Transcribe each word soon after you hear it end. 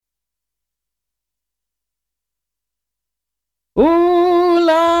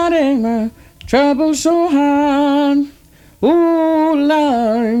my trouble so hard. Ooh,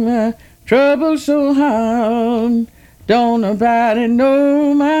 Lord, my trouble so hard. Don't nobody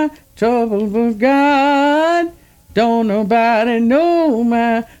know my trouble but God. Don't nobody know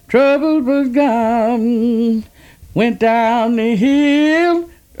my trouble but God. Went down the hill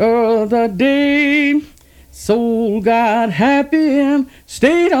the other day. Soul got happy and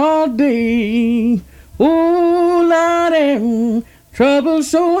stayed all day. Oh, Lord, trouble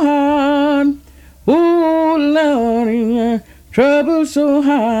so hard. Oh, Lord, trouble so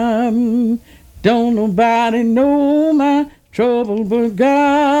hard. Don't nobody know my trouble but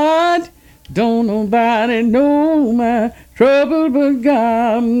God. Don't nobody know my trouble but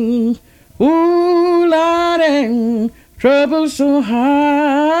God. Oh, Lord, trouble so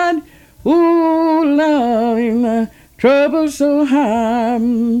hard. Oh, Lord, my trouble so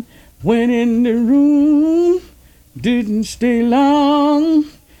hard. Went in the room, didn't stay long.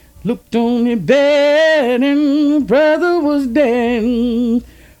 Looked on the bed and brother was dead.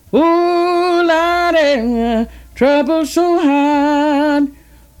 Oh, Lord, trouble so hard.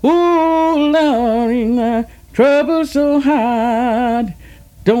 Oh, Lord, trouble so hard.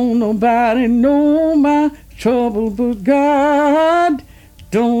 Don't nobody know my trouble but God.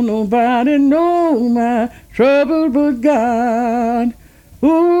 Don't nobody know my trouble but God.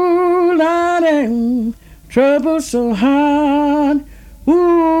 Oh, Lord, trouble so hard.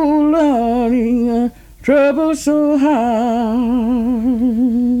 Oh, Lord, trouble so hard.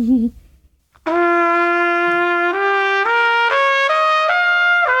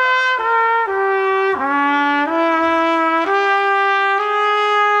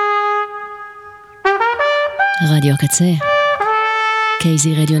 רדיו הקצה,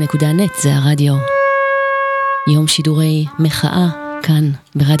 kzradio.net, זה הרדיו. יום שידורי מחאה כאן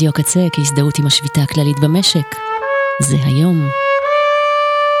ברדיו הקצה, כהזדהות עם השביתה הכללית במשק. זה היום.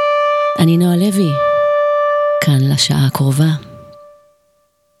 אני נועה לוי, כאן לשעה הקרובה.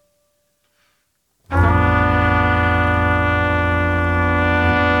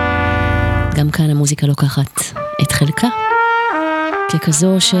 גם כאן המוזיקה לוקחת את חלקה,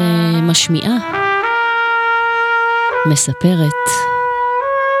 ככזו שמשמיעה, מספרת.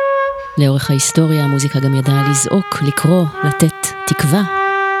 לאורך ההיסטוריה המוזיקה גם ידעה לזעוק, לקרוא, לתת תקווה,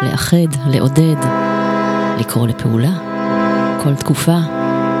 לאחד, לעודד, לקרוא לפעולה. כל תקופה,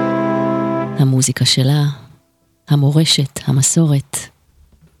 המוזיקה שלה, המורשת, המסורת.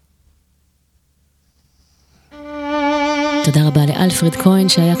 תודה רבה לאלפרד כהן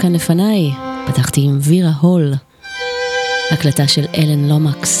שהיה כאן לפניי. פתחתי עם וירה הול, הקלטה של אלן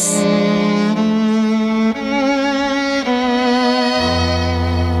לומקס.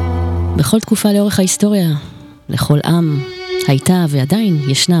 בכל תקופה לאורך ההיסטוריה, לכל עם, הייתה ועדיין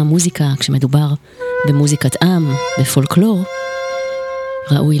ישנה מוזיקה. כשמדובר במוזיקת עם, בפולקלור,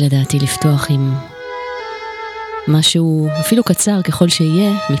 ראוי לדעתי לפתוח עם משהו אפילו קצר ככל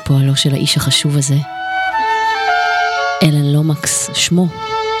שיהיה מפועלו של האיש החשוב הזה, אלן לומקס שמו.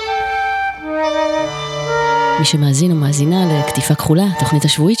 מי שמאזין או מאזינה לכתיפה כחולה, תוכנית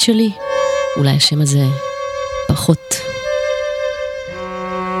השבועית שלי, אולי השם הזה פחות,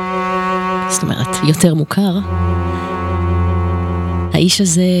 זאת אומרת יותר מוכר. האיש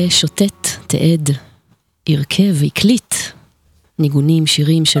הזה שוטט, תעד, הרכב והקליט ניגונים,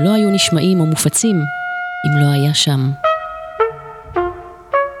 שירים שלא היו נשמעים או מופצים אם לא היה שם.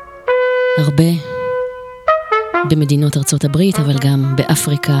 הרבה במדינות ארצות הברית, אבל גם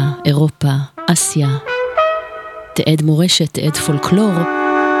באפריקה, אירופה, אסיה. תעד מורשת, תעד פולקלור.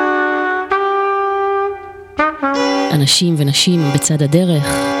 אנשים ונשים בצד הדרך,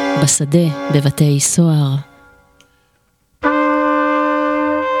 בשדה, בבתי סוהר.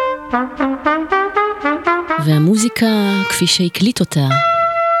 והמוזיקה כפי שהקליט אותה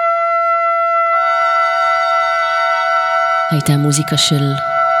הייתה מוזיקה של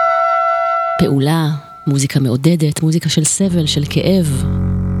פעולה, מוזיקה מעודדת, מוזיקה של סבל, של כאב,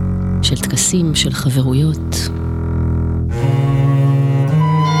 של תקסים, של חברויות,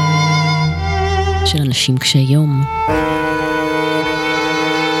 של אנשים קשי יום.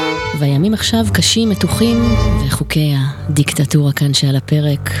 והימים עכשיו קשים, מתוחים, וחוקי הדיקטטורה כאן שעל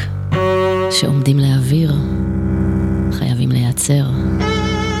הפרק שעומדים להעביר, חייבים לייצר.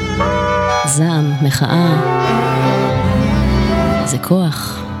 זעם, מחאה, זה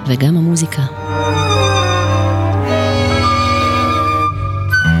כוח, וגם המוזיקה.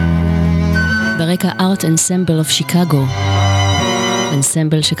 ברקע Art Ensemble of Chicago,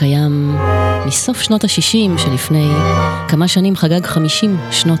 אנסמבל שקיים מסוף שנות ה-60, שלפני כמה שנים חגג 50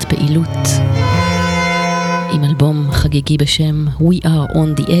 שנות פעילות, עם אלבום חגיגי בשם We Are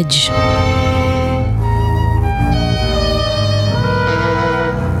on the Edge.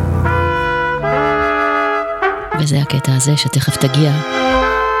 וזה הקטע הזה שתכף תגיע,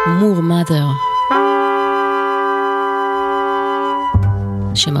 מור מאדר.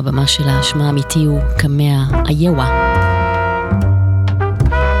 שם הבמה שלה, שמה האמיתי הוא קמאה איואה.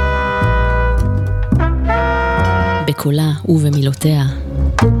 בקולה ובמילותיה,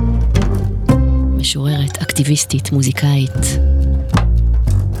 משוררת, אקטיביסטית, מוזיקאית.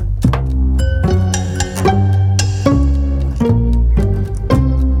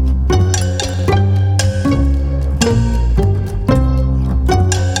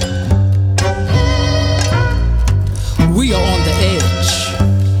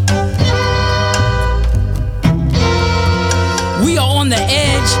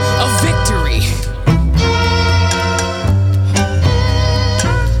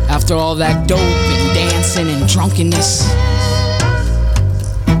 All that dope and dancing and drunkenness,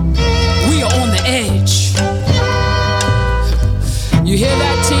 we are on the edge. You hear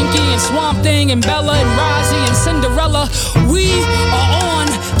that, Tinky and Swamp Thing and Bella and Rozzy and Cinderella? We are on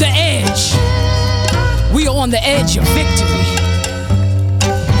the edge. We are on the edge of victory.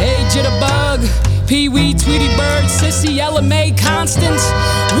 Hey, Jitterbug, Pee-wee, Tweety Bird, Sissy, Ella Mae, Constance,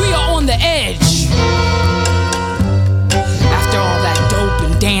 we are on the edge.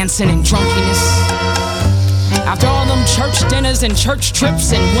 Dancing and drunkenness, after all them church dinners and church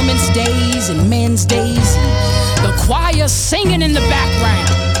trips and women's days and men's days, and the choir singing in the background.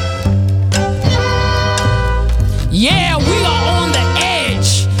 Yeah, we are on the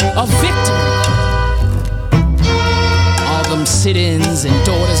edge of victory. All them sit-ins and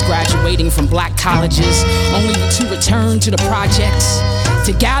daughters graduating from black colleges only to return to the projects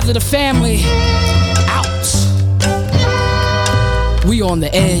to gather the family out. We on the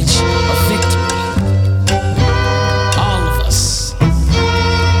edge of victory. All of us.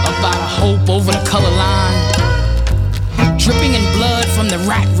 About a hope over the color line. Dripping in blood from the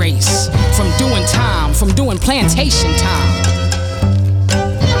rat race. From doing time. From doing plantation time.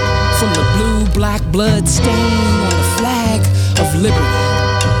 From the blue-black blood stain on the flag of liberty.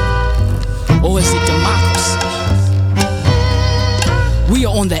 Or is it democracy? We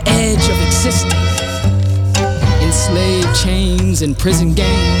are on the edge of existing. Slave chains and prison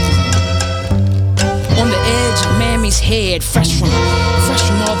gangs. On the edge of Mammy's head, fresh from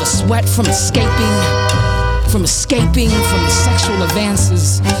all the sweat from escaping from the sexual advances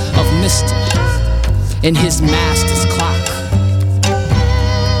of Mr. and his master's clock.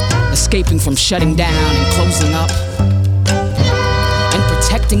 Escaping from shutting down and closing up. And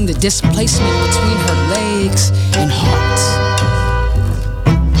protecting the displacement between her legs and heart.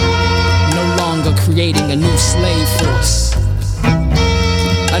 Creating a new slave force,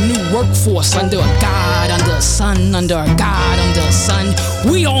 a new workforce under a God, under a sun, under a God, under a sun.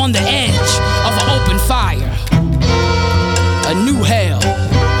 We are on the edge of an open fire, a new hell,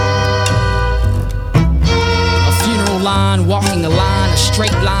 a funeral line, walking a line, a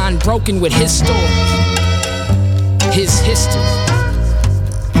straight line broken with his story, his history.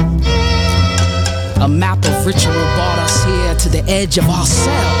 A map of ritual brought us here to the edge of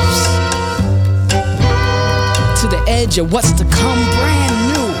ourselves. To the edge of what's to come brand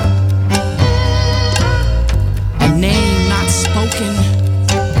new. A name not spoken.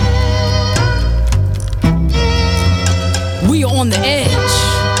 We are on the edge.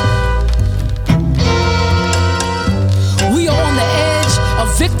 We are on the edge of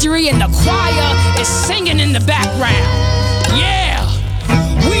victory and the choir is singing in the background. Yeah,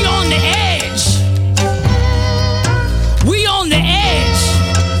 we on the edge. We on the edge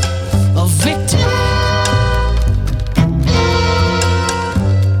of victory.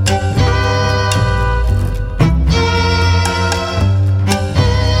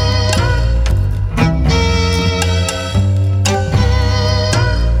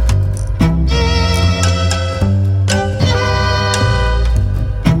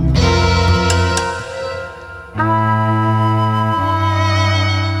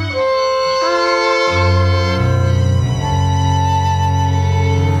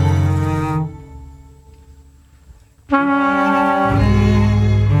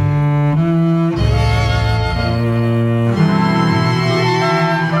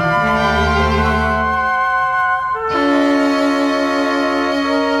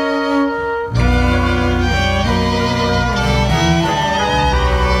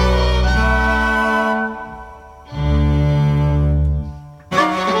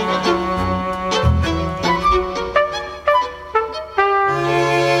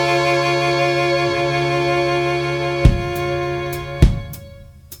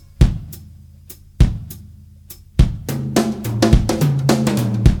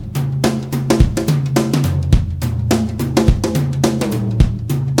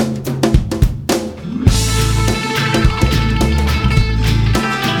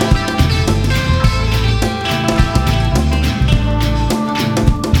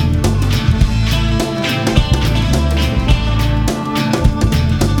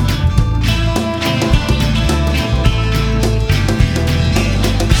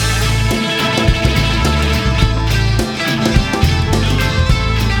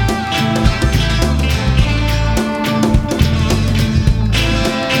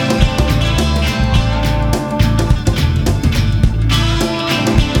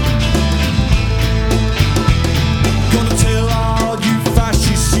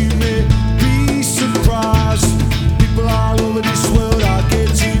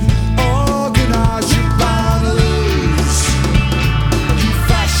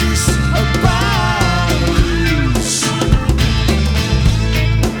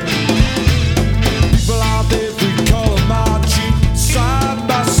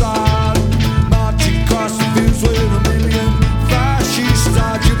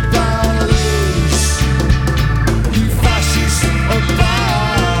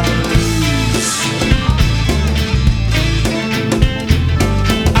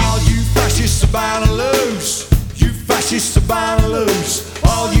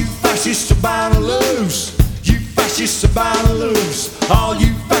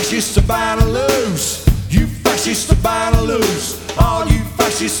 fascists about to lose. You fascists about to lose. All you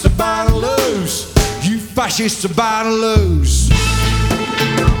fascists about to lose. You fascists about to lose.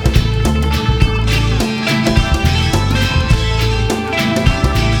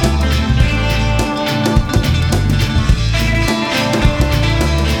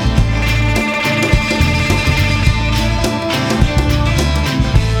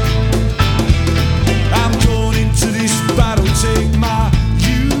 Take my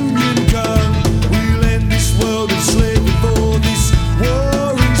union gun. We'll end this world of slavery, for this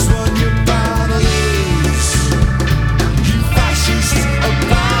war is one you're bound to lose. You fascists are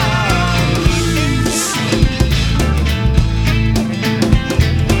bound to lose.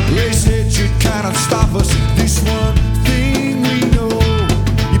 Race hatred cannot stop us. This one thing we know.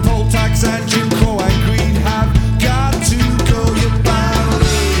 Your poll tax and Jim Crow and greed have got to go. You're bound to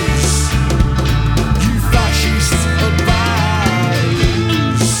lose. You fascists are bound.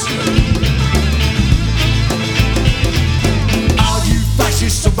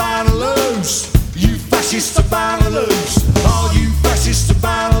 Fascists are bound to lose. You fascists are bound to lose. All you fascists are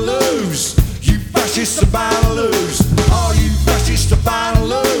bound to lose. You fascists are bound to lose. All you fascists are bound to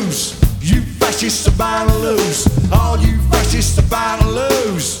lose. You fascists are bound to lose. All you fascists are bound to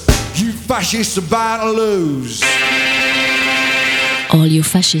lose. You fascists are bound to lose. All you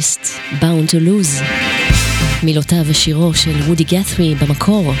fascists bound to lose. מילותיו ושירו של וודי גת'רי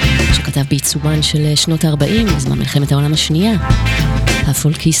במקור, שכתב בעיצובן של שנות ה-40, בזמן מלחמת העולם השנייה.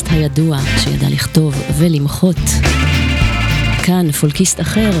 הפולקיסט הידוע שידע לכתוב ולמחות. כאן פולקיסט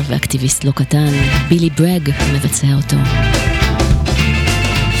אחר ואקטיביסט לא קטן, בילי ברג, מבצע אותו.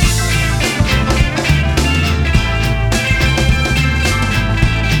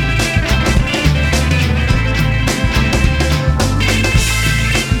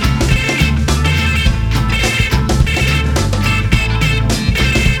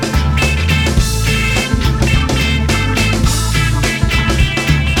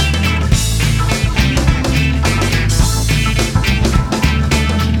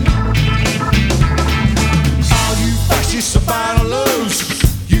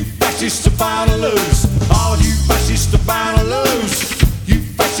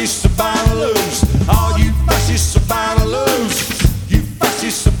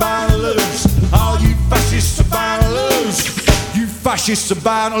 Fascists are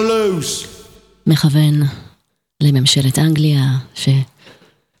bound to lose. מכוון לממשלת אנגליה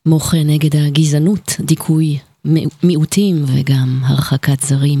שמוחה נגד הגזענות, דיכוי מיעוטים וגם הרחקת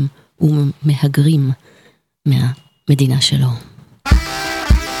זרים ומהגרים מהמדינה שלו.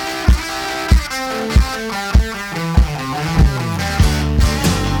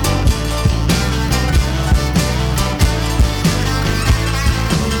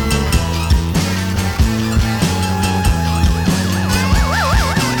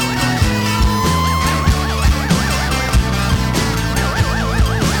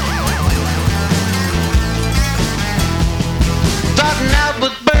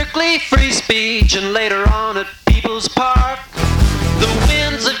 Free speech and later on at People's Park, the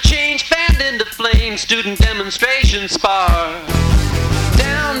winds of change fanned into flame, student demonstrations spark.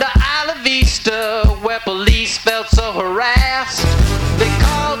 Down to Isla Vista, where police felt so harassed, they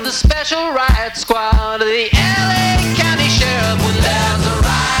called the special riot squad of the LA County Sheriff when there's a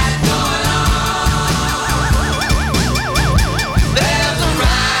riot going on. There's a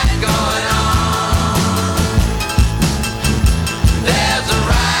riot going on. There's a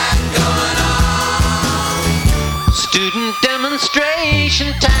riot going on. Student demonstration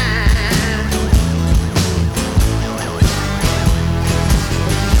time.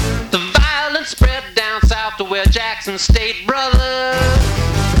 The violence spread down south to where Jackson State brothers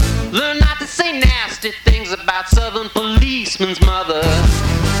learn not to say nasty things about Southern policemen's mother.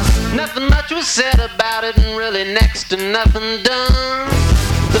 Nothing much was said about it and really next to nothing done.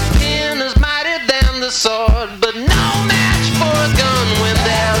 The pen is mightier than the sword, but no match for a gun when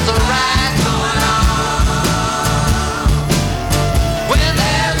there's a riot going on. When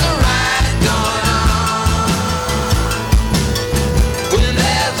there's a riot going on. When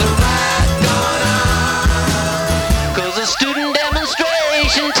there's a riot going on. 'Cause it's student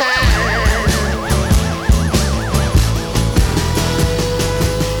demonstration time.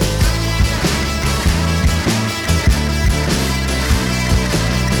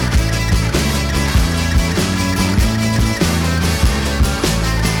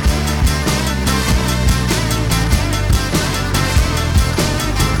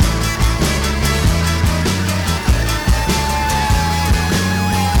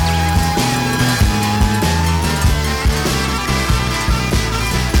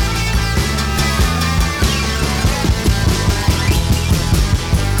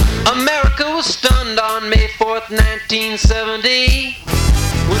 was stunned on May 4th, 1970,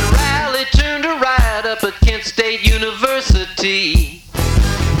 when a rally turned a riot up at Kent State University.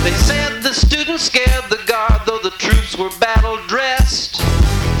 They said the students scared the guard, though the troops were battle-dressed.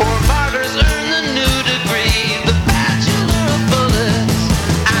 Four martyrs earned the new degree, the Bachelor of Bullets.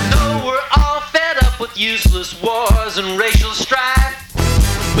 I know we're all fed up with useless wars and racial strife,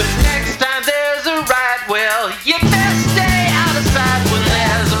 but next time there's a riot, well, you best stay out of sight when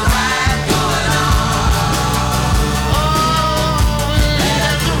there's a riot going on. Oh,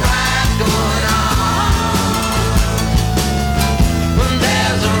 there's a riot going on. When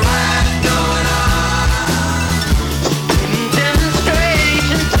there's a riot going on.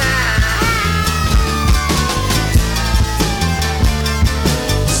 Demonstration time.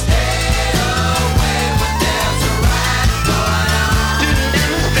 Stay away when there's a riot going on.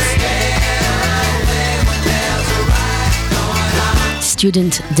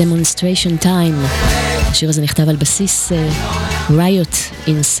 Student Demonstration Time. השיר הזה נכתב על בסיס Riot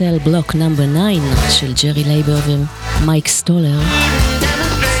in Cell Block No. 9 של ג'רי לייבר ומייק סטולר.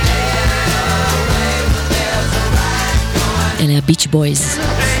 אלה הביץ' בויז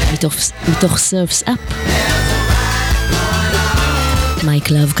מתוך Surf's Up. מייק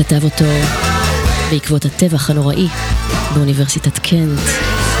לאב כתב אותו בעקבות הטבח הנוראי באוניברסיטת קנט,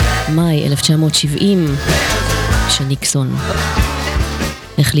 מאי 1970, שניקסון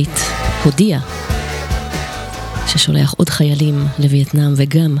הודיע ששולח עוד חיילים לווייטנאם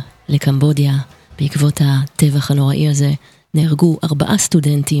וגם לקמבודיה. בעקבות הטבח הנוראי הזה נהרגו 4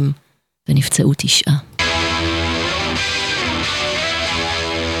 סטודנטים ונפצעו 9.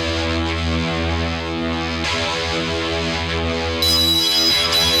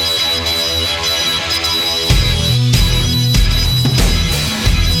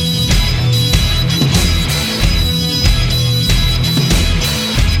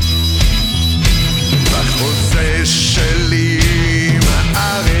 שלי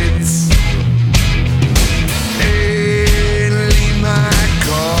מהארץ אין לי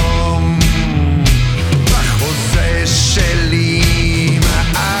מקום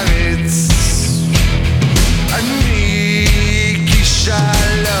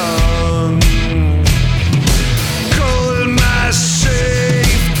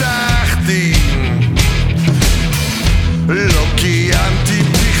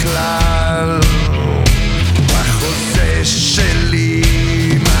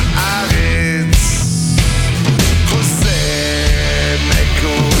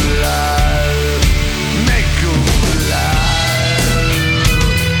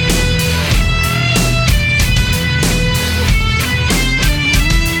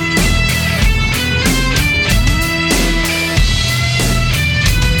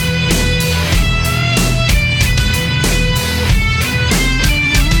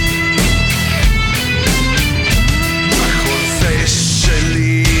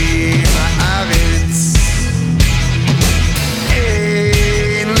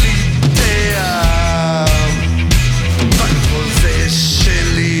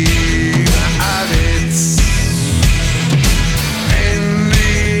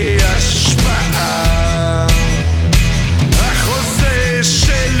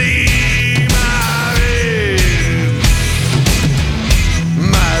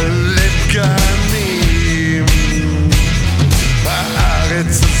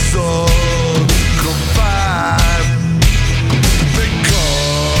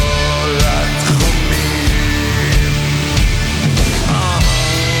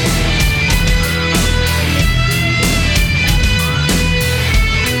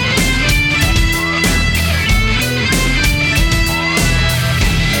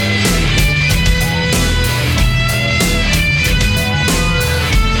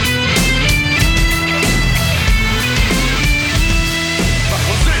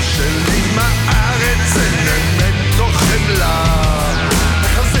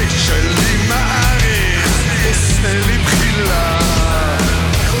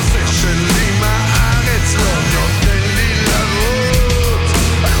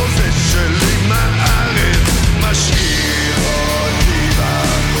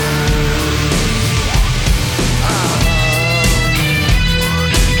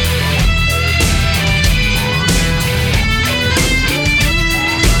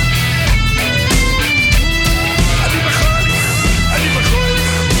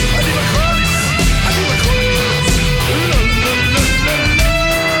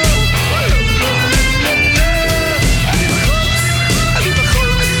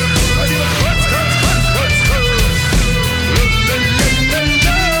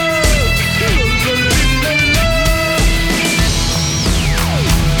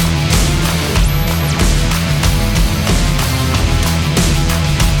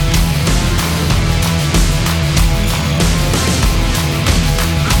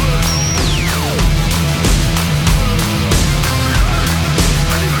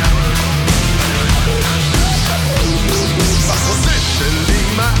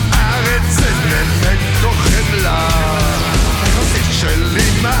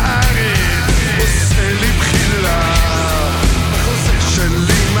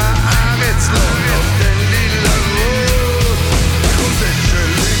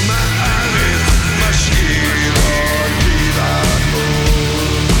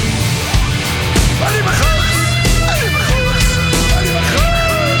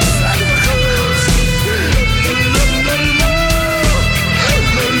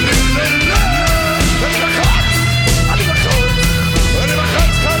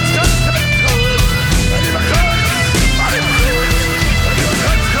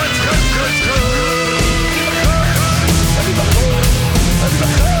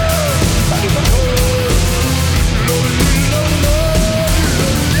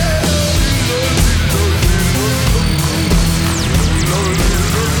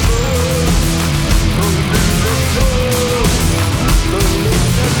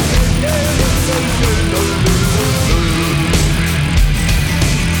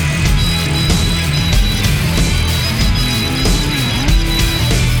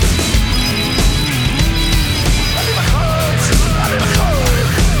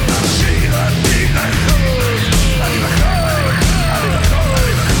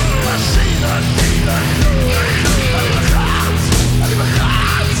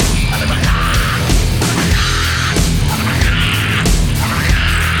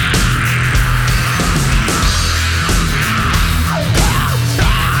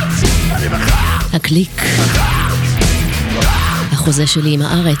קליק. החוזה שלי עם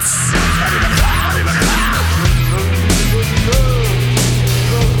הארץ.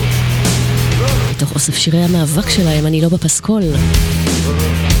 מתוך אוסף שירי המאבק שלהם, אני לא בפסקול.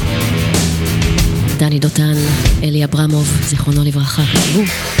 דני דותן, אלי אברמוב, זיכרונו לברכה. בוא.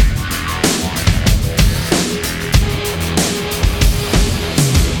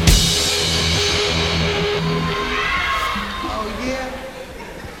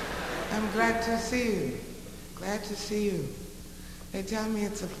 Glad to see you. They tell me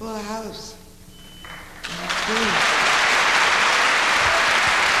it's a full house.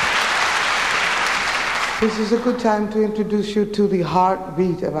 This is a good time to introduce you to the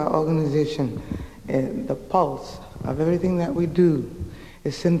heartbeat of our organization. The pulse of everything that we do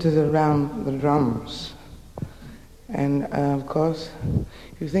is centered around the drums. And of course,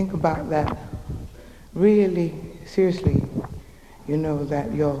 if you think about that really seriously, you know that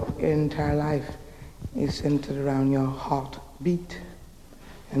your entire life is centered around your heartbeat.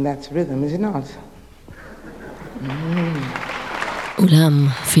 And that's rhythm, is it not? אולם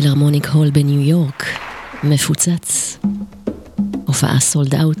פילהרמוניק הול בניו יורק מפוצץ. הופעה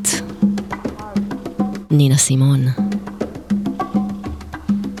סולד אאוט. נינה סימון.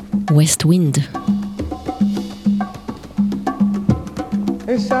 West Wind.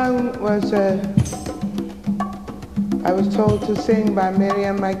 This song was, I was told to sing by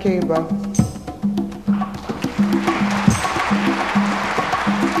Miriam Makeba.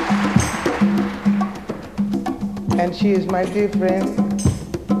 And she is my dear friend,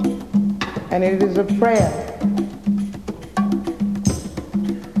 and it is a prayer.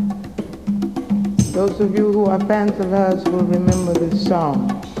 Those of you who are fans of hers will remember this song.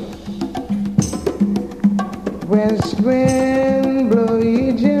 West wind, blow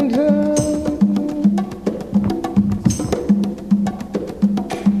ye gentle,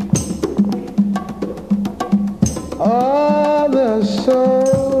 all the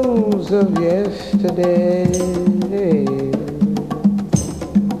souls of yesterday.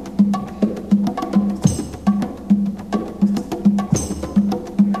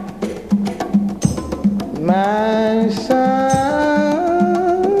 My son's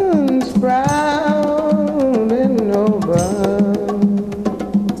proud and noble,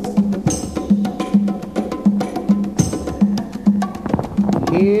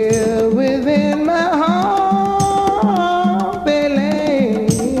 here within my heart they lay,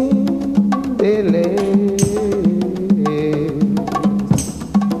 they lay.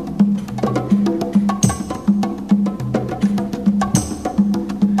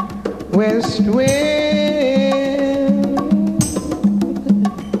 West wind,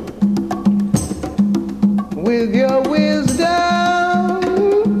 with your wisdom,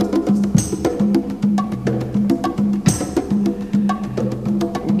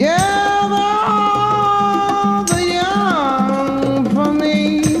 gather all the young for me.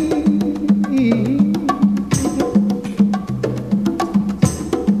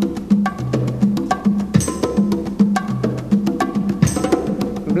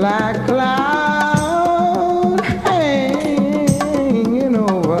 Black cloud hanging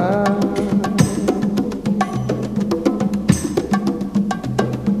over,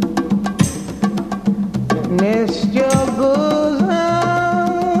 nest your bosom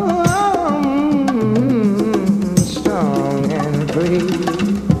strong and free.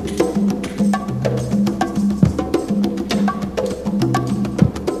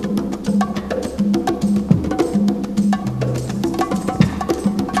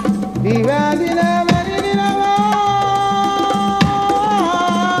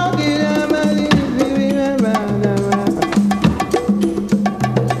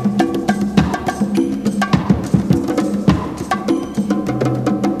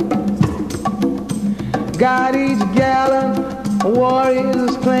 God each gallant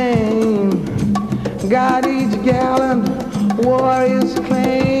warrior's claim, God each gallant warrior's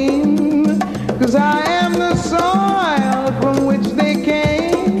claim, 'cause I am the soil from which they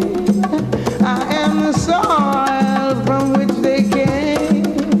came, I am the soil from which they came.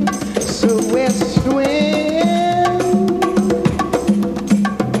 So west wind,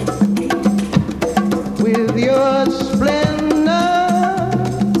 with your splendor,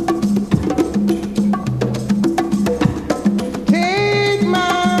 take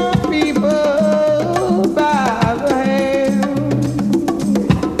my people by the hand.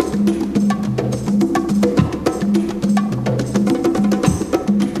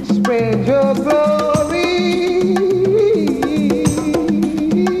 Spread your glory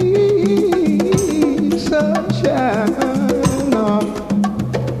so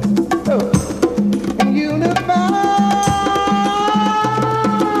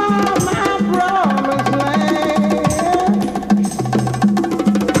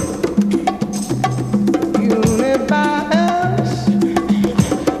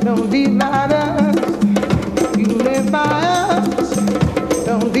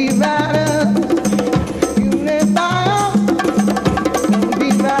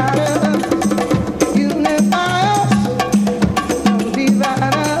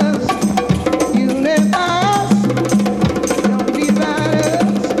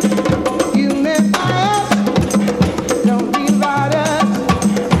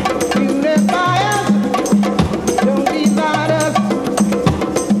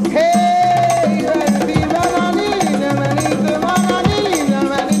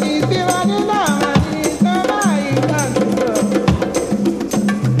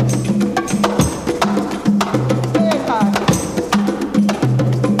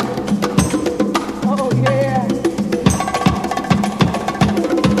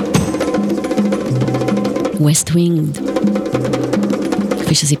West Wing.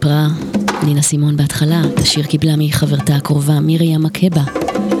 כפי שסיפרה נינה סימון בהתחלה, את השיר קיבלה מחברתה הקרובה מרים מקבה,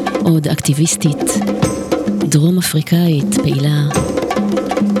 עוד אקטיביסטית דרום אפריקאית, פעילה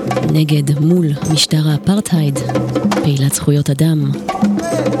נגד מול משטר האפרטהייד, פעילת זכויות אדם.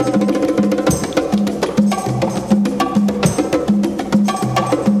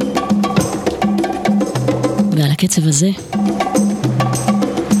 ועל הקצב הזה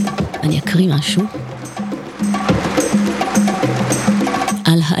אני אקריא משהו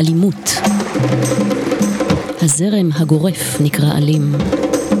על האלימות. הזרם הגורף נקרא אלים,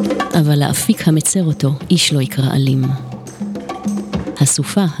 אבל האפיק המצר אותו איש לא יקרא אלים.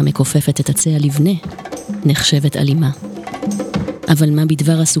 הסופה המכופפת את עצי הלבנה נחשבת אלימה. אבל מה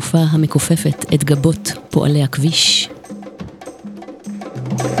בדבר הסופה המכופפת את גבות פועלי הכביש?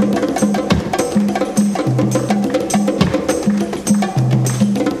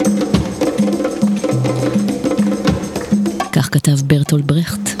 כך כתב ברטולד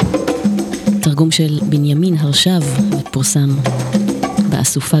ברכט, תרגום של בנימין הרשב, ופורסם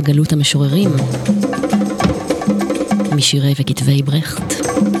באסופה גלות המשוררים, משירי וכתבי ברכט.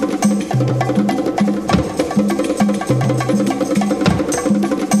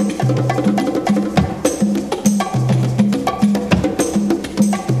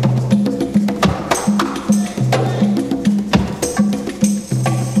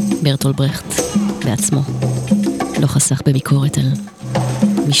 ברטולד ברכט בעצמו לא חסך בביקורת על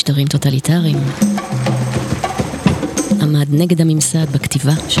משטרים טוטליטריים, עמד נגד הממסד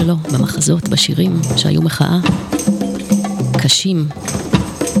בכתיבה שלו, במחזות, בשירים שהיו מחאה, קשים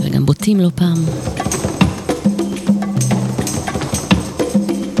וגם בוטים לא פעם.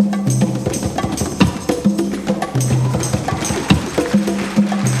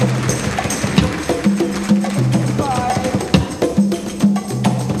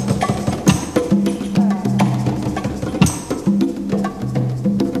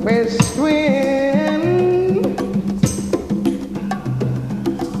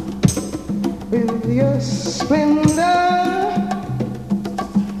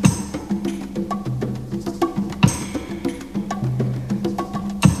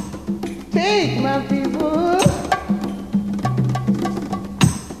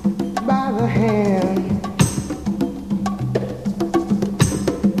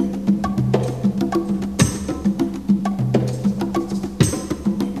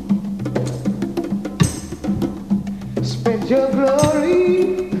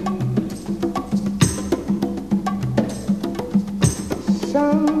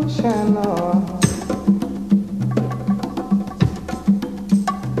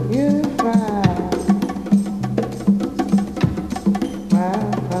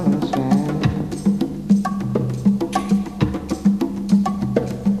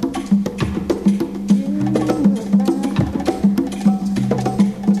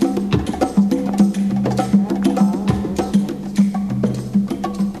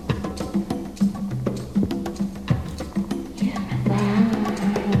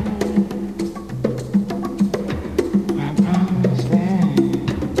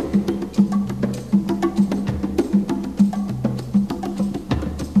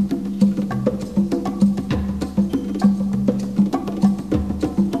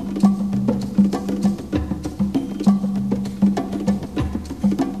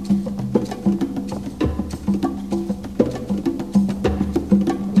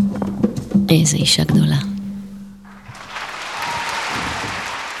 איזה אישה גדולה.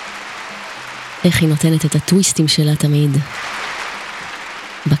 איך היא נותנת את הטוויסטים שלה תמיד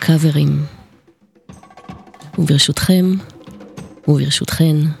בקאברים. וברשותכם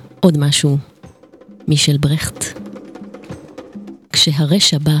וברשותכן עוד משהו מישל ברכט.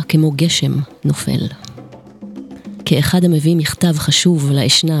 כשהרשע בא כמו גשם נופל, כאחד המביא מכתב חשוב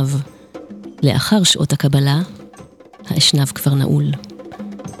לאשנב, לאחר שעות הקבלה האשנב כבר נעול.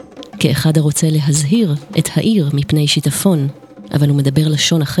 כאחד הרוצה להזהיר את העיר מפני שיטפון, אבל הוא מדבר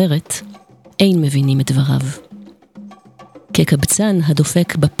לשון אחרת, אין מבינים את דבריו. כקבצן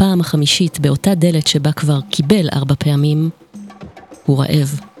הדופק בפעם החמישית באותה דלת שבה כבר קיבל 4 פעמים, הוא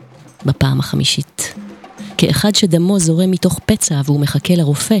רעב בפעם החמישית. כאחד שדמו זורם מתוך פצע והוא מחכה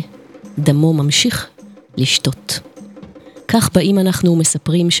לרופא, דמו ממשיך לשתות. כך באים אנחנו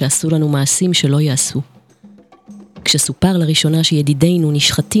ומספרים שעשו לנו מעשים שלא יעשו. כשסופר לראשונה שידידינו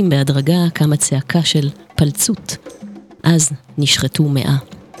נשחטים בהדרגה, קמה צעקה של פלצות. אז נשחטו 100.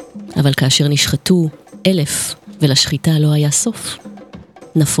 אבל כאשר נשחטו 1000 ולשחיטה לא היה סוף,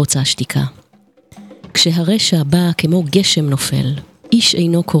 נפוצה השתיקה. כשהרשע בא כמו גשם נופל, איש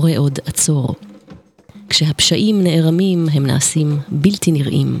אינו קורא עוד עצור. כשהפשעים נערמים הם נעשים בלתי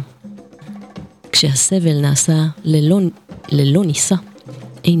נראים. כשהסבל נעשה ללא ניסה,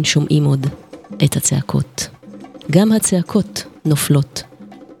 אין שומעים עוד את הצעקות. גם הצעקות נופלות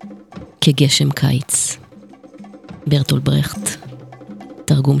כגשם קיץ. ברטולד ברכט,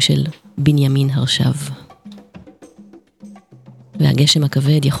 תרגום של בנימין הרשב. והגשם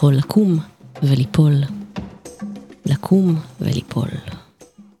הכבד יכול לקום וליפול, לקום וליפול.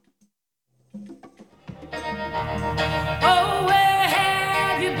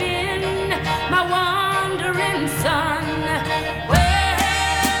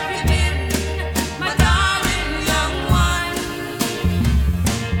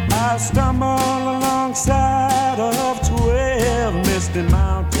 I stumble alongside of 12 misty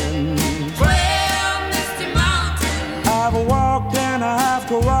mountains. 12 misty mountains. I've walked and I've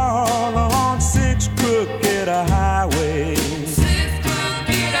crawled on 6 crooked highways. 6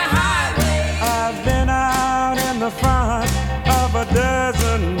 crooked highways. I've been out in the front of a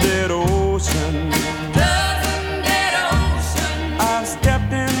dozen dead oceans. Dozen dead oceans. I've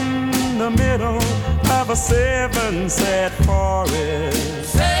stepped in the middle of a 7 sad forest.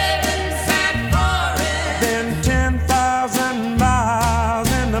 7 sad forest. Then 10,000 miles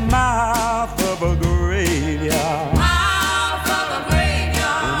in the mouth of a graveyard. Mouth of a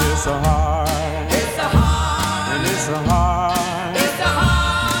graveyard. And it's a heart. It's a heart. And it's a heart. It's a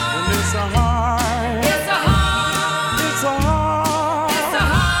heart. And it's a heart. It's a heart. It's a heart. It's a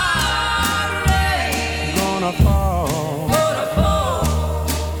heart rain. Gonna fall. Gonna fall.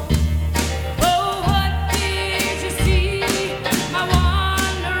 Oh, what did you see, my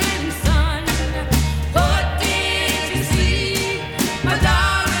wandering son? What did you see, my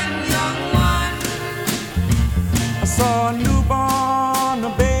darling young one? I saw a newborn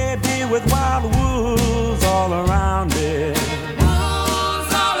baby with wild wolves all around it.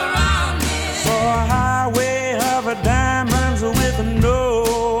 Wolves all around me. Saw a highway of diamonds with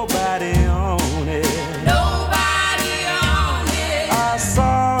nobody on it. Nobody on it. I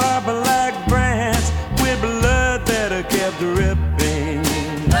saw a black branch with blood that kept dripping.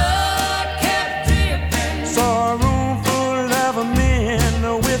 Blood kept dripping. Saw a room full of men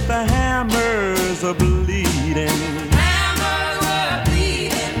with the hammers bleeding. Hammers were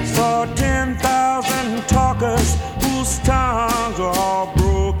bleeding. Saw 10,000 talkers whose tongues were all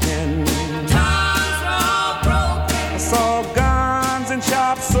broken. Tongues were all broken. I saw guns and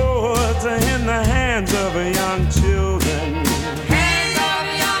sharp swords in the hands of young children. Hands of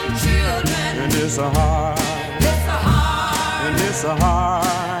young children. And it's a heart. It's a heart. And it's a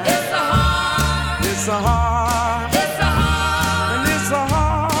heart. It's a heart. It's a heart. It's a heart. And it's a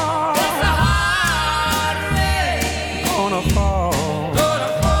heart. It's a heart rain. Gonna fall.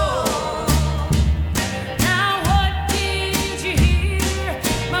 Gonna fall. Now what did you hear,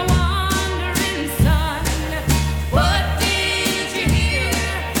 my wandering son? What did you hear,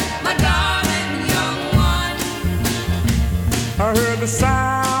 my darling young one? I heard the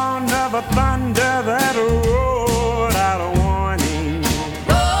sound of a thunder that roared out a warning.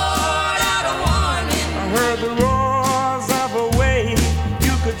 Roared out a warning. I heard the roars of a wave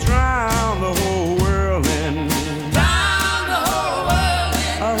you could drown the whole world in. Drown the whole world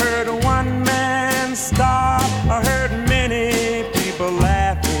in. I heard one man stop. I heard many people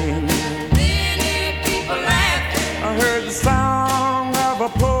laughing. Many people laughing. I heard the song of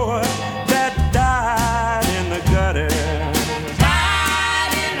a poet that died in the gutter.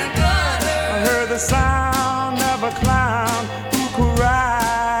 Died in the gutter. I heard the sound of a clown who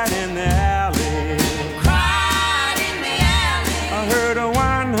cried in the alley. Cried in the alley. I heard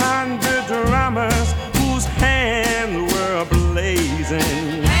 100 drummers whose hands were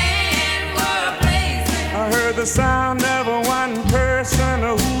blazing. Hands were blazing. I heard the sound of one person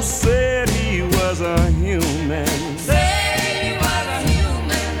who said he was a human. Said he was a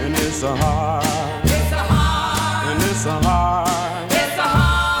human. And it's a heart. It's a heart. And it's a heart. It's a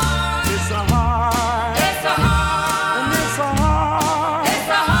heart. It's a heart. It's a heart. And it's a heart. It's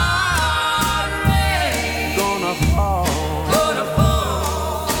a heart rain. Gonna fall. Gonna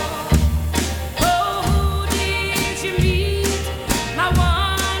fall. Oh, who did you meet, my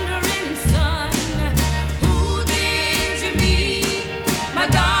wandering son? Who did you meet, my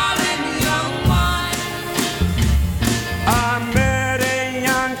darling young one? I met a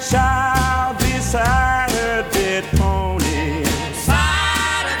young child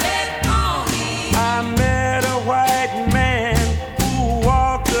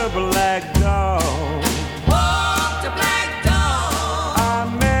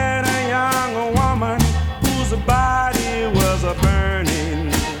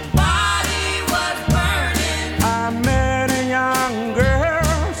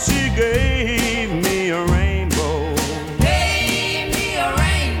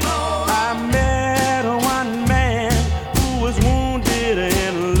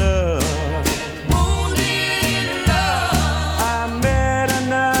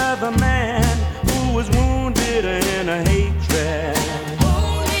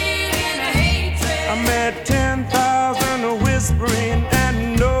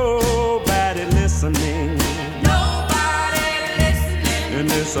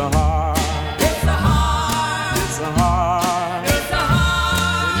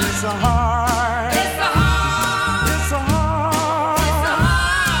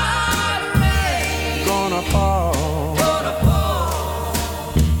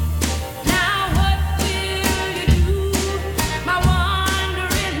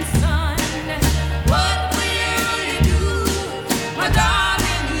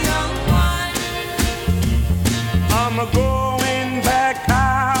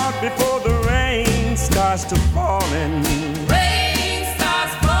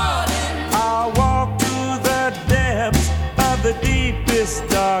deepest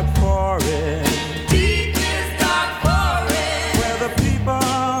dark forest. Deepest dark forest. Where the people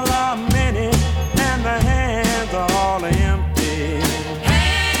are many and the hands are all empty.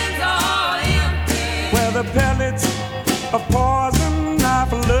 Hands all empty. Where the pellets of poison are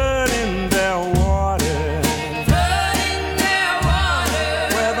flooding their water. Flooding their water.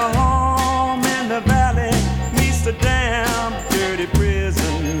 Where the home in the valley meets the damn dirty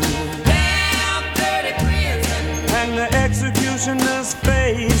prison. Damn dirty prison. And the executioner's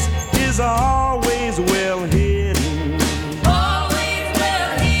face is always well hidden. Always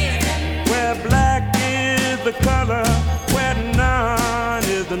well hidden. Where black is the color, where none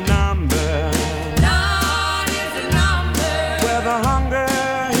is the number. None is a number. Where the hunger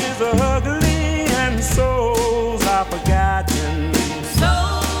is ugly and souls are forgotten.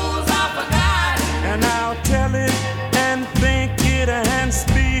 Souls are forgotten. And I'll tell it and think it and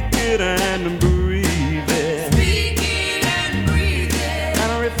speak it and breathe it. Speak it and breathe it.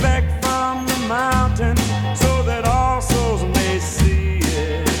 And reflect from the mountain so that all souls may see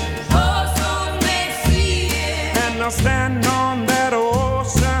it. All souls may see it. And I'll stand on that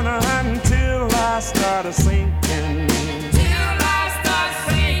ocean until I start sinking. Till I start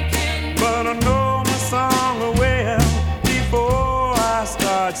sinking. But I know my song well before I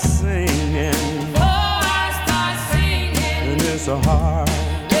start singing. Before I start singing. And it's a heart,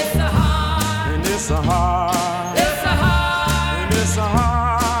 It's a heart. and it's a heart, It's a heart. and it's a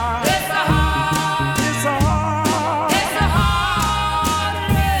heart, It's a heart. it's a heart, It's a heart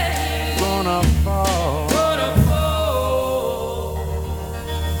rain. gonna fall. Gonna fall.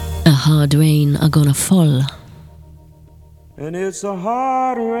 A hard rain are gonna fall. And it's a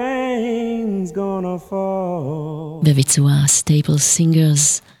hard rain's gonna fall. בביצוע סטייפל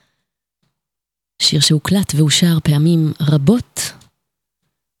סינגרס, שיר שהוקלט והושר פעמים רבות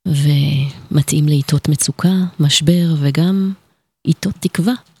ומתאים לעיתות מצוקה, משבר וגם עיתות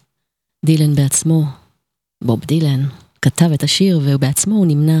תקווה. דילן בעצמו, בוב דילן, כתב את השיר ובעצמו הוא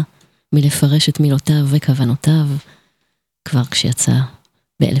נמנע מלפרש את מילותיו וכוונותיו כבר כשיצא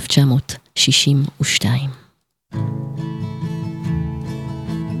ב-1962.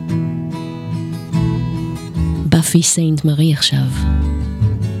 באפי סיינט מרי עכשיו,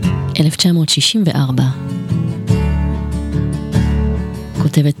 1964.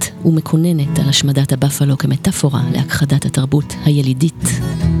 כותבת ומקוננת על השמדת הבאפלו כמטאפורה להכחדת התרבות הילידית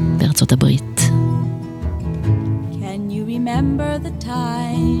בארצות הברית. Can you remember the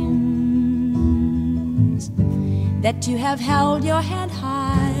times that you have held your head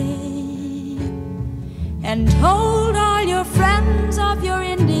high and told all your friends of your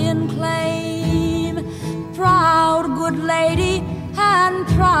Indian claim? Proud good lady and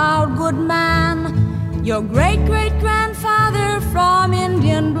proud good man, your great-great-grandfather from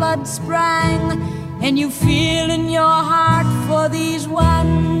Indian blood sprang, and you feel in your heart for these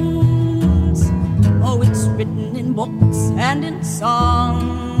ones. Oh, it's written in books and in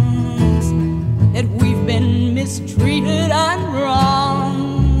songs that we've been mistreated and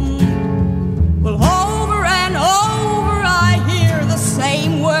wronged. Well, over and over I hear the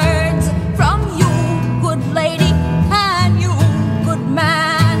same words from you, good lady, and you, good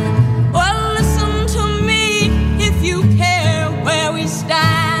man. Well, listen to me if you care where we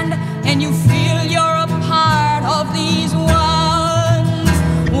stand, and you feel you're a part of these ones.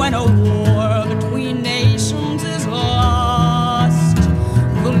 When a war between nations is lost,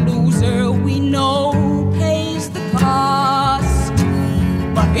 the loser we know pays the cost.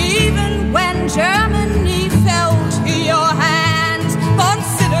 But even when Germany fell to your hands,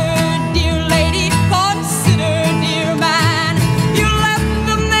 consider, dear lady, consider, dear man, you left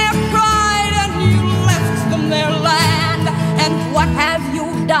them their pride and you left them their land. And what have you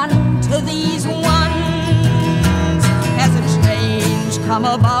done to these ones? Has a change come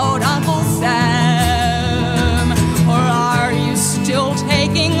about, Uncle Sam? Or are you still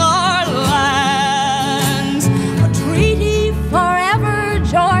taking our lands? A treaty forever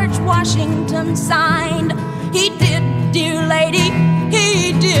George Washington signed. He did, dear lady, he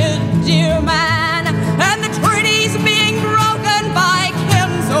did, dear man. And the treaty's being broken by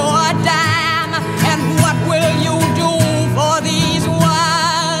Kenzoa Dam. And what will you do for these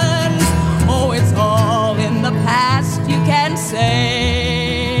ones? Oh, it's all in the past, you can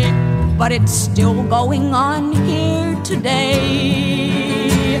say, but it's still going on here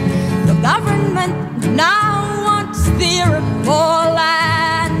today. The government now wants the Iroquois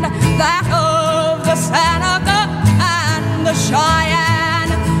land, that of the Seneca and the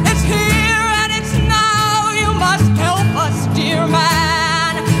Cheyenne. It's here and it's now, you must help us, dear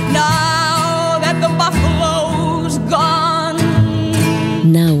man, now that the buffalo's gone.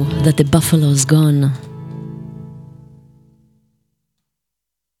 Now that the buffalo's gone.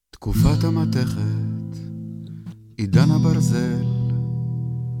 תקופת המתכת, עידן הברזל,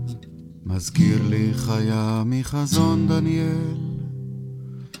 מזכיר לי חיה מחזון דניאל.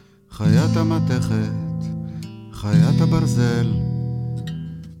 חיית המתכת, חיית הברזל,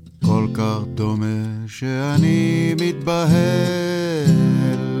 כל כך דומה שאני מתבהל.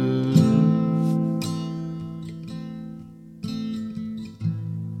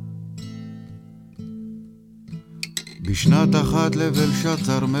 בשנת אחת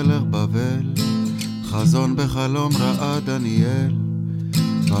לבלשצר מלך בבל, חזון בחלום ראה דניאל.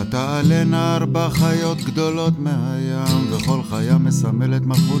 ותעלנה 4 חיות גדולות מהים, וכל חיה מסמלת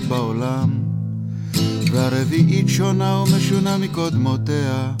מלכות בעולם. והרביעית שונה ומשונה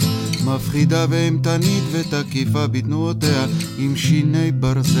מקודמותיה, מפחידה ואימתנית ותקיפה בתנועותיה, עם שיני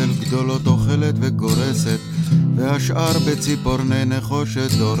ברזל גדולות אוכלת וגורסת, והשאר בציפורני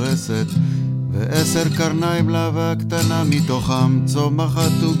נחושת דורסת. ו10 קרניים לבה קטנה מתוכם,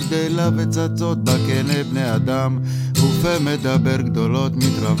 צומחת וגדלה וצצות בקנה בני אדם, ופה מדבר גדולות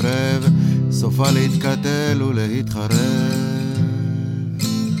מתרברב, סופה להתקטל ולהתחרב.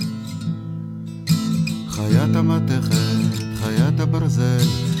 חיית המתכת, חיית הברזל,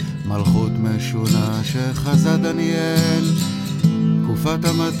 מלכות משונה שחזה דניאל. תקופת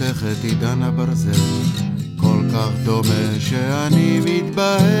המתכת, עידן הברזל, כל כך דומה שאני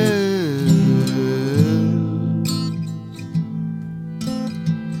מתבהל.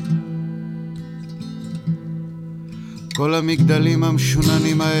 כל המגדלים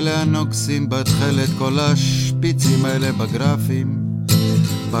המשוננים האלה הנוגסים בתחלת, כל השפיצים האלה בגרפים,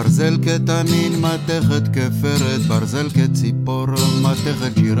 ברזל כתנין, מתכת כפרת, ברזל כציפור,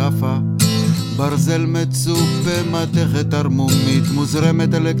 מתכת ג'ירפה, ברזל מצופה, מתכת ארמומית,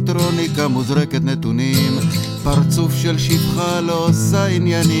 מוזרמת אלקטרוניקה, מוזרקת נתונים, פרצוף של שפחה לא עושה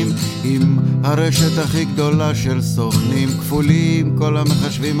עניינים, עם הרשת הכי גדולה של סוכנים כפולים. כל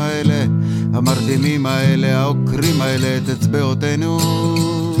המחשבים האלה, המרדימים האלה, העוקרים האלה את אצבעותינו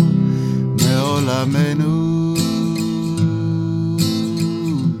מעולמנו.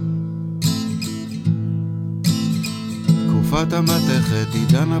 תקופת המתכת,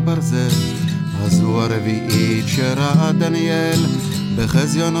 עידן הברזל, הזו הרביעית שראה דניאל,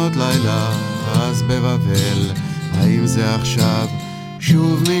 בחזיונות לילה אז בבבל. האם זה עכשיו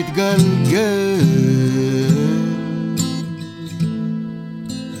שוב מתגלגל?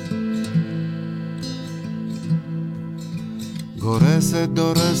 גורסת,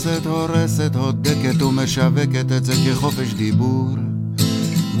 דורסת, הורסת, הודקת ומשווקת את זה כחופש דיבור,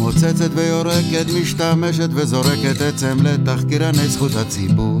 מוצצת ויורקת, משתמשת וזורקת עצם לתחקירני זכות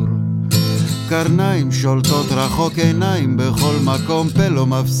הציבור. קרניים שולטות רחוק, עיניים בכל מקום, פה לא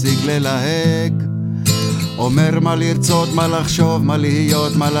מפסיק ללהק, אומר מה לרצות, מה לחשוב, מה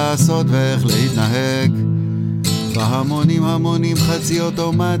להיות, מה לעשות ואיך להתנהג. בהמונים המונים חצי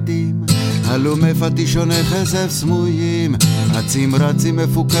אוטומטיים, הלומי פטישוני כסף סמויים, עצים רצים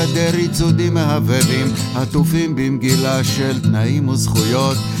מפוקדי ריצודים מהבבים, עטופים במגילה של תנאים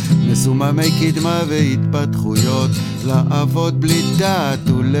וזכויות, מסוממי קדמה והתפתחויות, לעבוד בלי דעת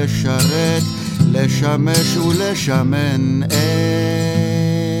ולשרת, לשמש ולשמן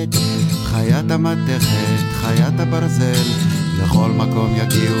את חיית המתכת, חיית הברזל, לכל מקום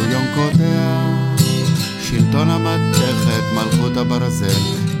יגיעו יונקותיה. שלטון המתכת, מלכות הברזל,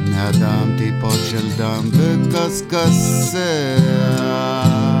 בני אדם טיפות של דם וקסקסיה.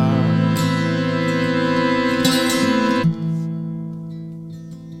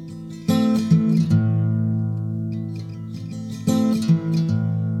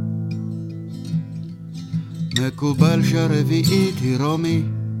 מקובל שהרביעית היא רומי,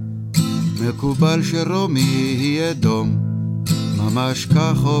 מקובל שרומי היא אדום, ממש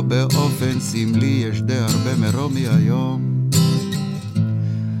כך או באופן סמלי, יש די הרבה מרומי היום.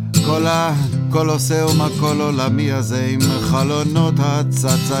 כל הקולוסאום הכל עולמי הזה, עם חלונות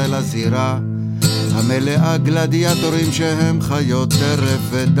הצצה אל הזירה, המלאה גלדיאטורים שהם חיות טרף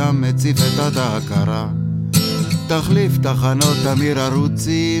ודם מציף את ההכרה. תחליף תחנות תמיר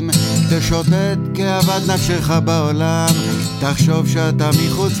ערוצים, תשוטט כאוות נפשך בעולם, תחשוב שאתה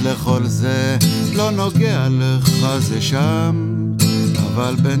מחוץ לכל זה, לא נוגע לך זה שם.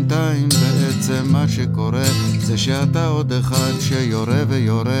 אבל בינתיים בעצם מה שקורה זה שאתה עוד אחד שיורה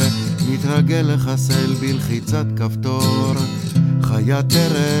ויורה, מתרגל לחסל בלחיצת כפתור, חיית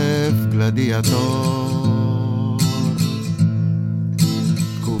טרף גלדיאטור.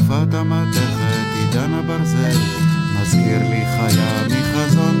 תקופת המתכת, עידן הברזל, מזכיר לי חיה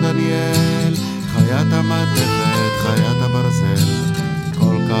מחזון דניאל. חיית המתכת, חיית הברזל,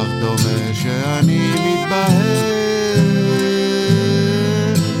 כל כך דומה שאני מתבהל.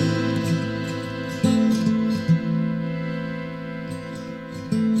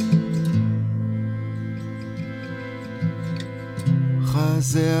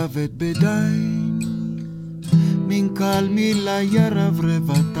 הזהבת בדיים מן קל מילה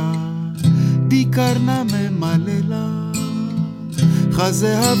ירברבתה די קרנה ממללה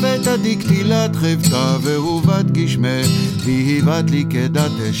חזהבת דקטילת חבטה והובת גשמה והיבת לי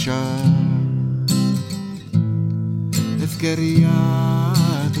כדת אשה הפקריית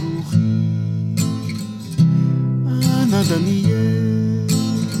רוחי אנא דמיה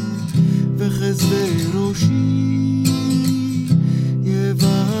וחזבי ראשי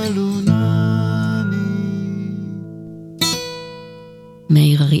יבהלונני.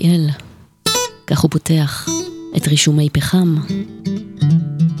 מאיר אריאל, כך הוא פותח את רישומי פחם,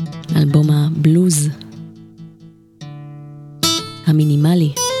 אלבום הבלוז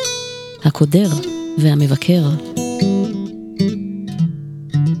המינימלי, הקודר והמבקר,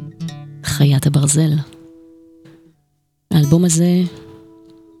 חיית הברזל. האלבום הזה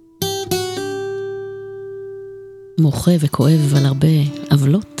מוחה וכואב על הרבה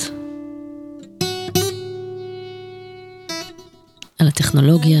עוולות, על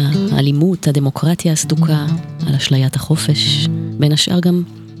הטכנולוגיה, האלימות, הדמוקרטיה הסדוקה, על אשליית החופש, בין השאר גם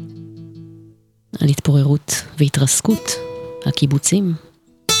על התפוררות והתרסקות הקיבוצים.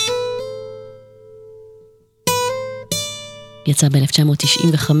 יצא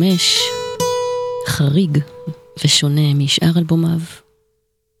ב-1995, חריג ושונה משאר אלבומיו.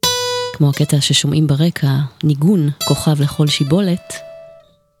 כמו הקטע ששומעים ברקע, ניגון כוכב לכל שיבולת,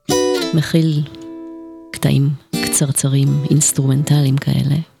 מכיל קטעים קצרצרים, אינסטרומנטליים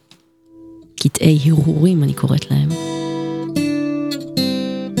כאלה. קטעי הרהורים אני קוראת להם.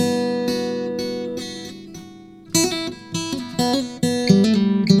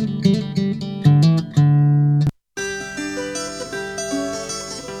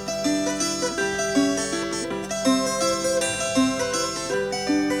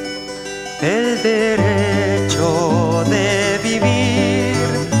 El derecho de vivir,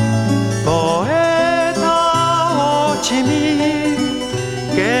 poeta Ho Chi Minh,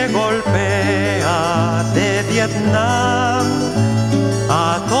 que golpea de Vietnam a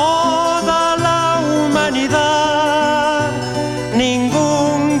toda la humanidad.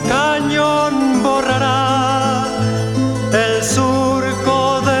 Ningún cañón borrará el surco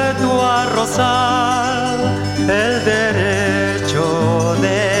de tu arrozal. El derecho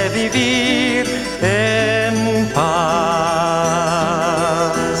de vivir en paz.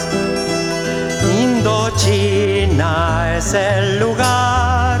 Indochina es el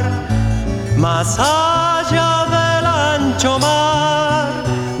lugar más allá del ancho mar,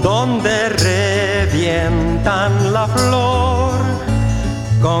 donde revientan la flor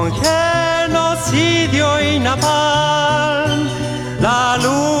con genocidio y napalm. La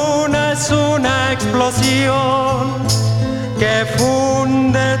luna es una explosión que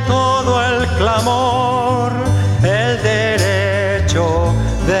funde todo el clamor, el derecho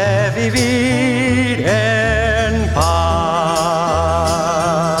de vivir en paz.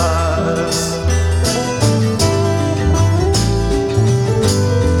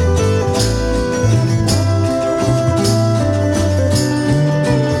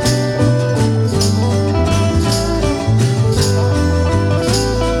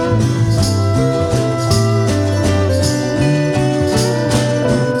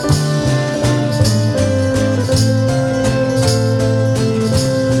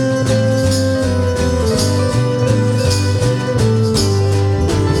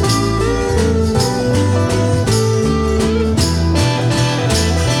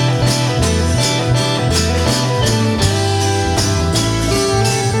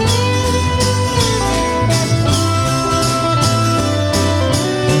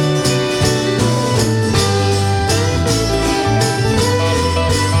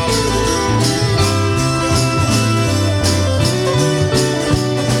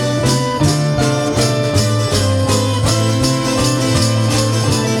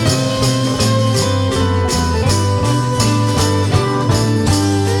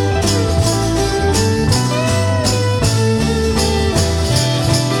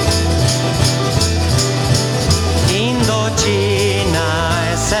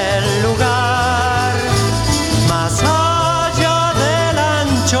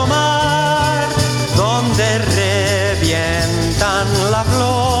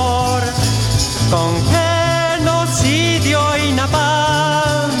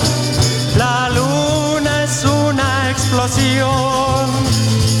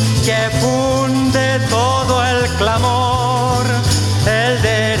 Que funde todo el clamor, el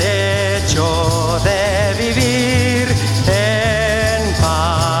derecho de vivir en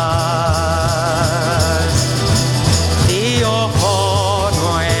paz. Y ojo,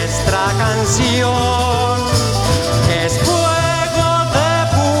 nuestra canción es fuego de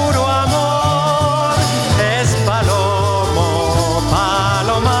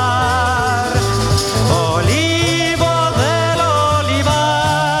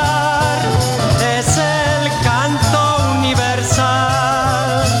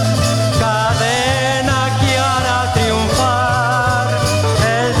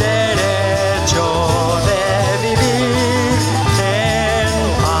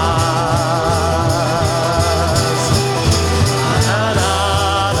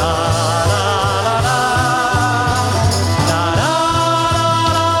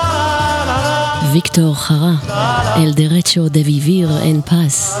ויקטור חרה, אל דרצ'ו דה ויביר אין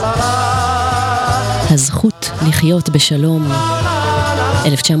פס, הזכות לחיות בשלום,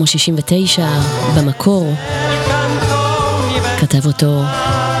 1969, במקור, כתב אותו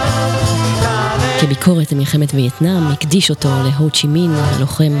כביקורת למלחמת וייטנאם, הקדיש אותו להו צ'י מין,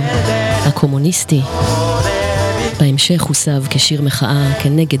 הלוחם הקומוניסטי. בהמשך הוסב כשיר מחאה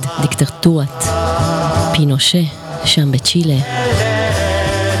כנגד דיקטטורת פינושה, שם בצ'ילה.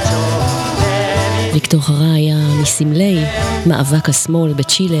 ויקטור חרה היה מסמלי מאבק השמאל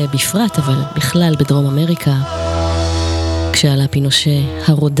בצ'ילה בפרט, אבל בכלל בדרום אמריקה. כשעלה פינושה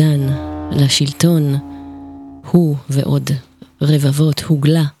הרודן לשלטון, הוא ועוד רבבות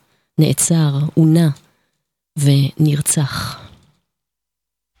הוגלה, נעצר, עונה ונרצח.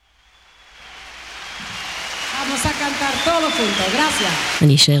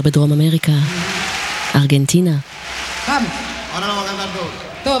 אני אשאר בדרום אמריקה, ארגנטינה.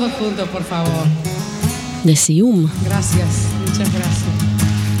 לסיום,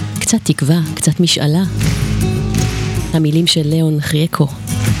 קצת תקווה, קצת משאלה. המילים של ליאון חיייקו,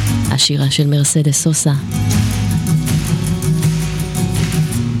 השירה של מרסדס סוסה.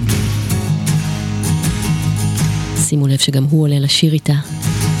 שימו לב שגם הוא עולה לשיר איתה.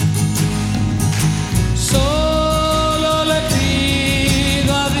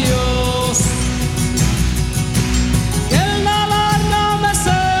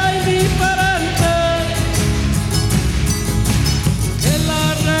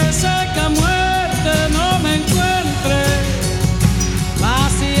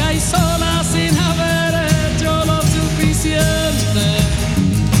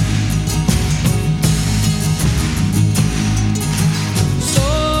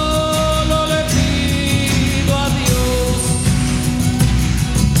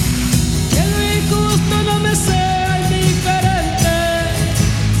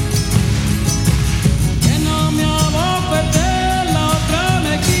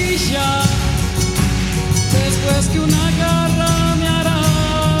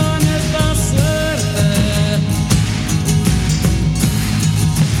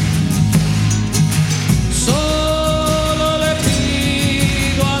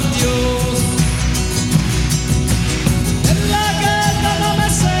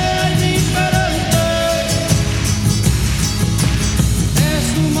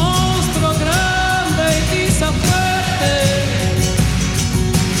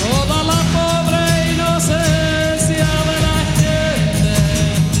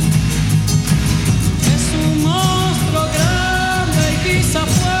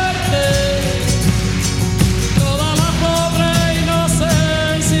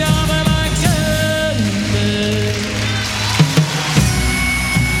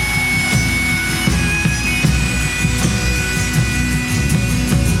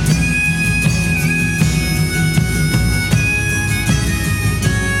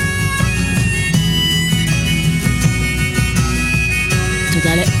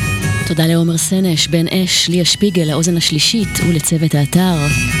 תודה לעומר סנש, בן אש, ליה שפיגל, האוזן השלישית ולצוות האתר.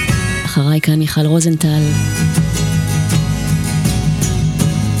 אחריי כאן מיכל רוזנטל.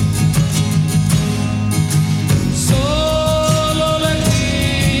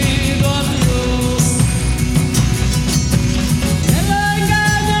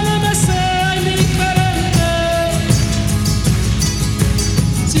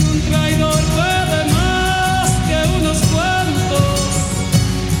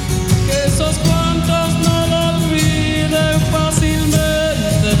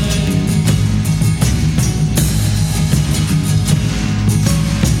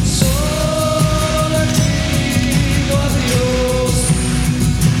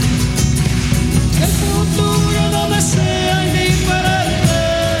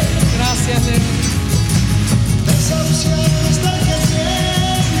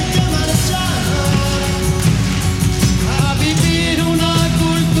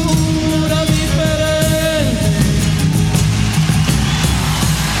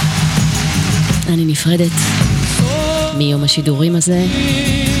 נפרדת מיום השידורים הזה.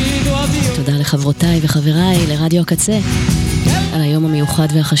 תודה לחברותיי וחבריי לרדיו הקצה על היום המיוחד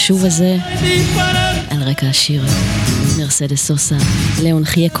והחשוב הזה, על רקע השיר מרסדס סוסה, ליאון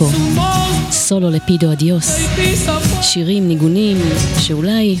חיייקו, סולו לפידו אדיוס. שירים, ניגונים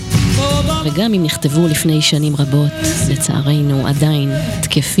שאולי וגם אם נכתבו לפני שנים רבות, לצערנו עדיין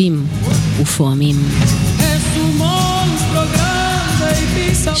תקפים ופועמים.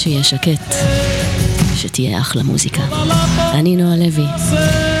 שיהיה שקט, שתהיה אחלה מוזיקה. אני נועה לוי.